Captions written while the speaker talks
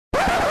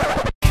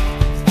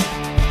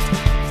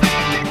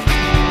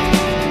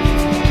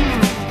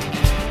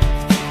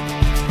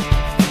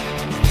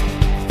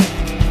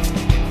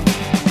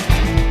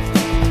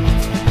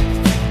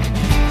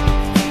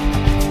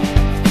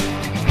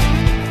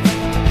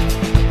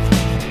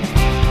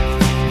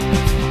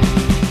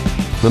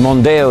The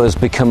Mondeo has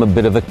become a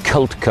bit of a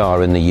cult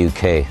car in the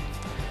UK.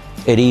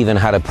 It even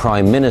had a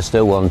Prime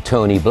Minister, one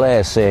Tony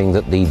Blair, saying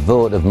that the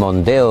vote of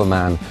Mondeo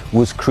Man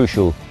was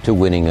crucial to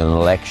winning an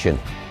election.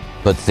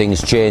 But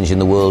things change in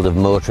the world of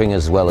motoring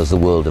as well as the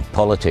world of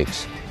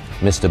politics.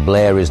 Mr.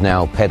 Blair is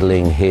now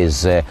peddling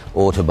his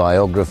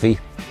autobiography,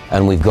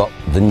 and we've got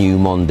the new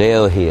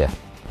Mondeo here.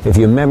 If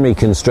your memory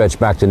can stretch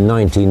back to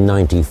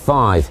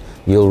 1995,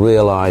 you'll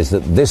realise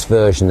that this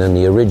version and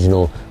the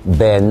original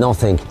bear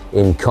nothing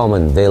in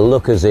common. They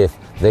look as if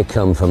they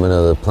come from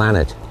another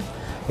planet.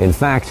 In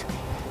fact,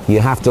 you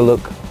have to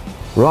look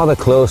rather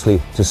closely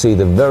to see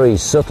the very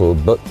subtle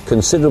but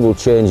considerable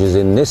changes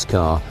in this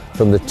car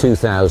from the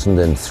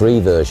 2003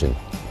 version.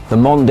 The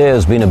Mondeo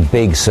has been a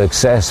big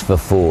success for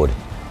Ford.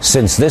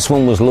 Since this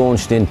one was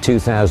launched in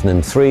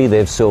 2003,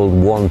 they've sold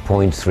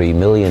 1.3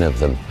 million of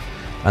them.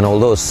 And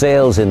although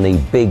sales in the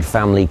big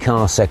family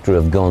car sector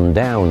have gone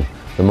down,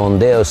 the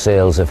Mondeo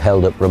sales have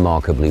held up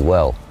remarkably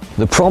well.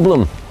 The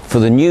problem for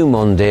the new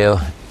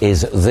Mondeo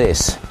is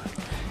this.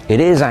 It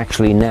is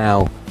actually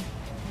now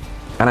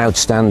an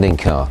outstanding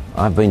car.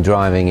 I've been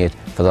driving it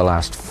for the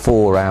last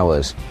 4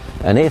 hours,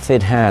 and if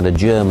it had a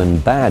German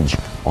badge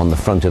on the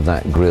front of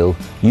that grille,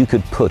 you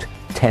could put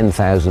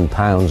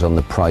 £10,000 on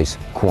the price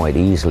quite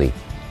easily.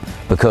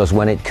 Because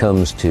when it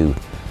comes to,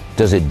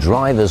 does it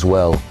drive as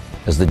well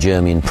as the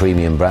German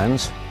premium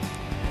brands?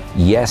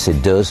 Yes,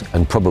 it does,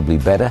 and probably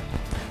better.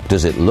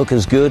 Does it look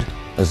as good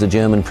as the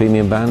German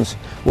premium brands?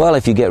 Well,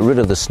 if you get rid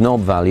of the snob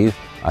value,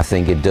 I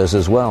think it does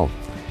as well.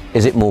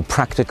 Is it more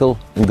practical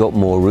and got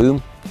more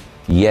room?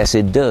 Yes,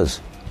 it does.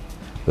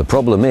 The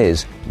problem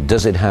is,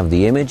 does it have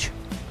the image?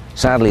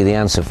 Sadly, the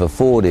answer for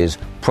Ford is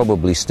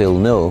probably still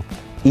no,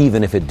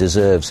 even if it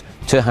deserves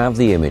to have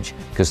the image,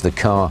 because the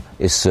car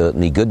is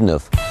certainly good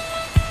enough.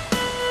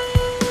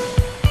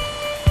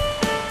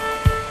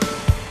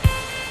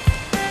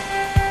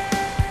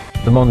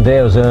 The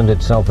Mondeo has earned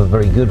itself a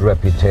very good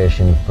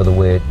reputation for the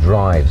way it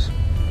drives.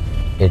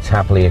 It's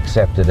happily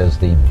accepted as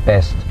the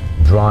best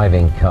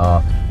driving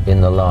car in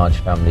the large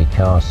family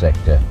car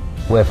sector.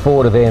 Where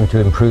Ford have aimed to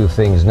improve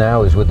things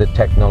now is with the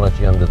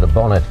technology under the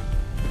bonnet.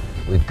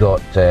 We've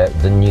got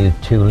the new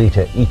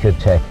 2-litre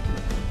Ecotec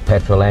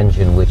petrol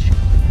engine, which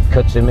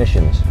cuts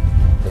emissions.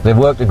 They've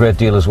worked a great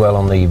deal as well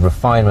on the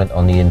refinement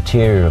on the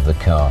interior of the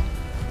car.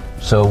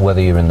 So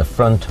whether you're in the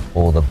front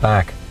or the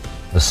back,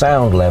 the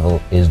sound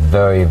level is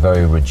very,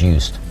 very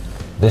reduced.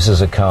 This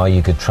is a car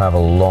you could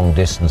travel long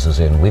distances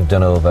in. We've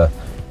done over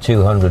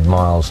 200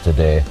 miles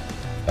today,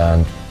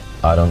 and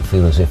I don't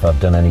feel as if I've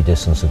done any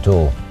distance at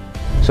all.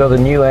 So the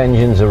new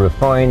engines are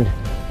refined.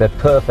 They're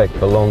perfect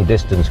for long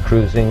distance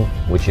cruising,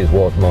 which is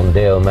what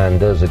Mondeo Man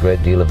does a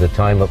great deal of the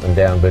time up and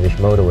down British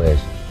motorways.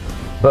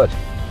 But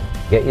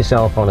get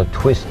yourself on a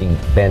twisty,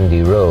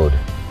 bendy road,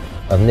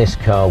 and this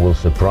car will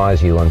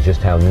surprise you on just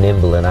how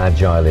nimble and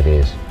agile it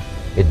is.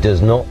 It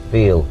does not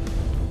feel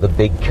the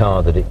big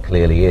car that it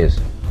clearly is.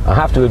 I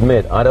have to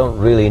admit, I don't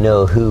really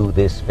know who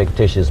this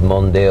fictitious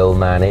Mondeo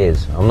Man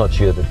is. I'm not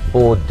sure that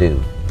Ford do.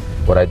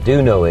 What I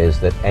do know is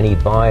that any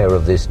buyer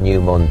of this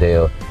new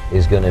Mondeo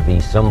is going to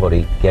be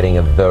somebody getting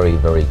a very,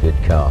 very good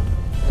car.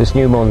 This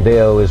new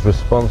Mondeo is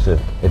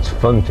responsive, it's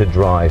fun to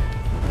drive,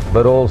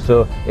 but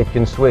also it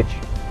can switch.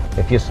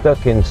 If you're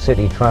stuck in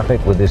city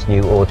traffic with this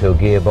new auto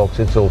gearbox,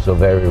 it's also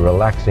very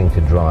relaxing to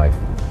drive.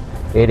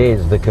 It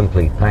is the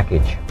complete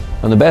package.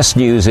 And the best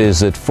news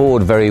is that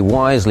Ford, very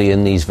wisely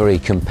in these very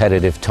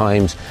competitive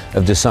times,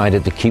 have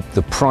decided to keep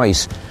the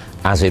price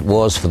as it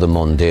was for the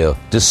Mondeo,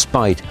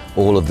 despite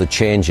all of the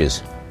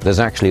changes. There's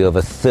actually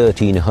over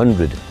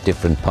 1,300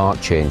 different part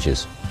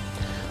changes.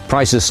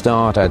 Prices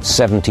start at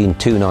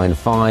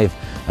 $17,295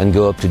 and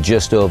go up to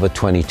just over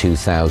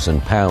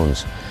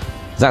 £22,000.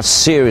 That's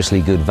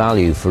seriously good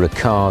value for a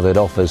car that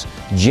offers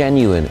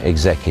genuine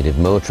executive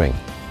motoring.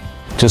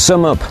 To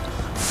sum up,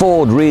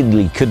 Ford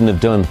really couldn't have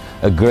done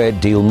a great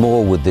deal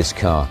more with this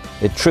car.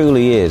 It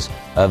truly is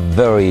a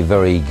very,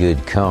 very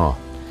good car.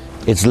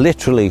 It's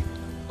literally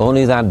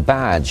only that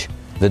badge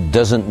that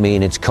doesn't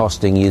mean it's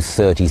costing you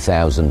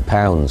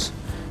 £30,000.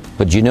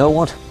 But you know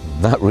what?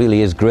 That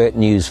really is great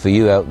news for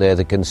you out there,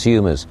 the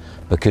consumers,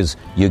 because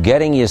you're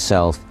getting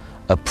yourself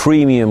a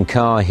premium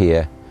car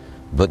here,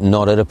 but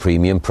not at a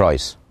premium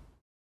price.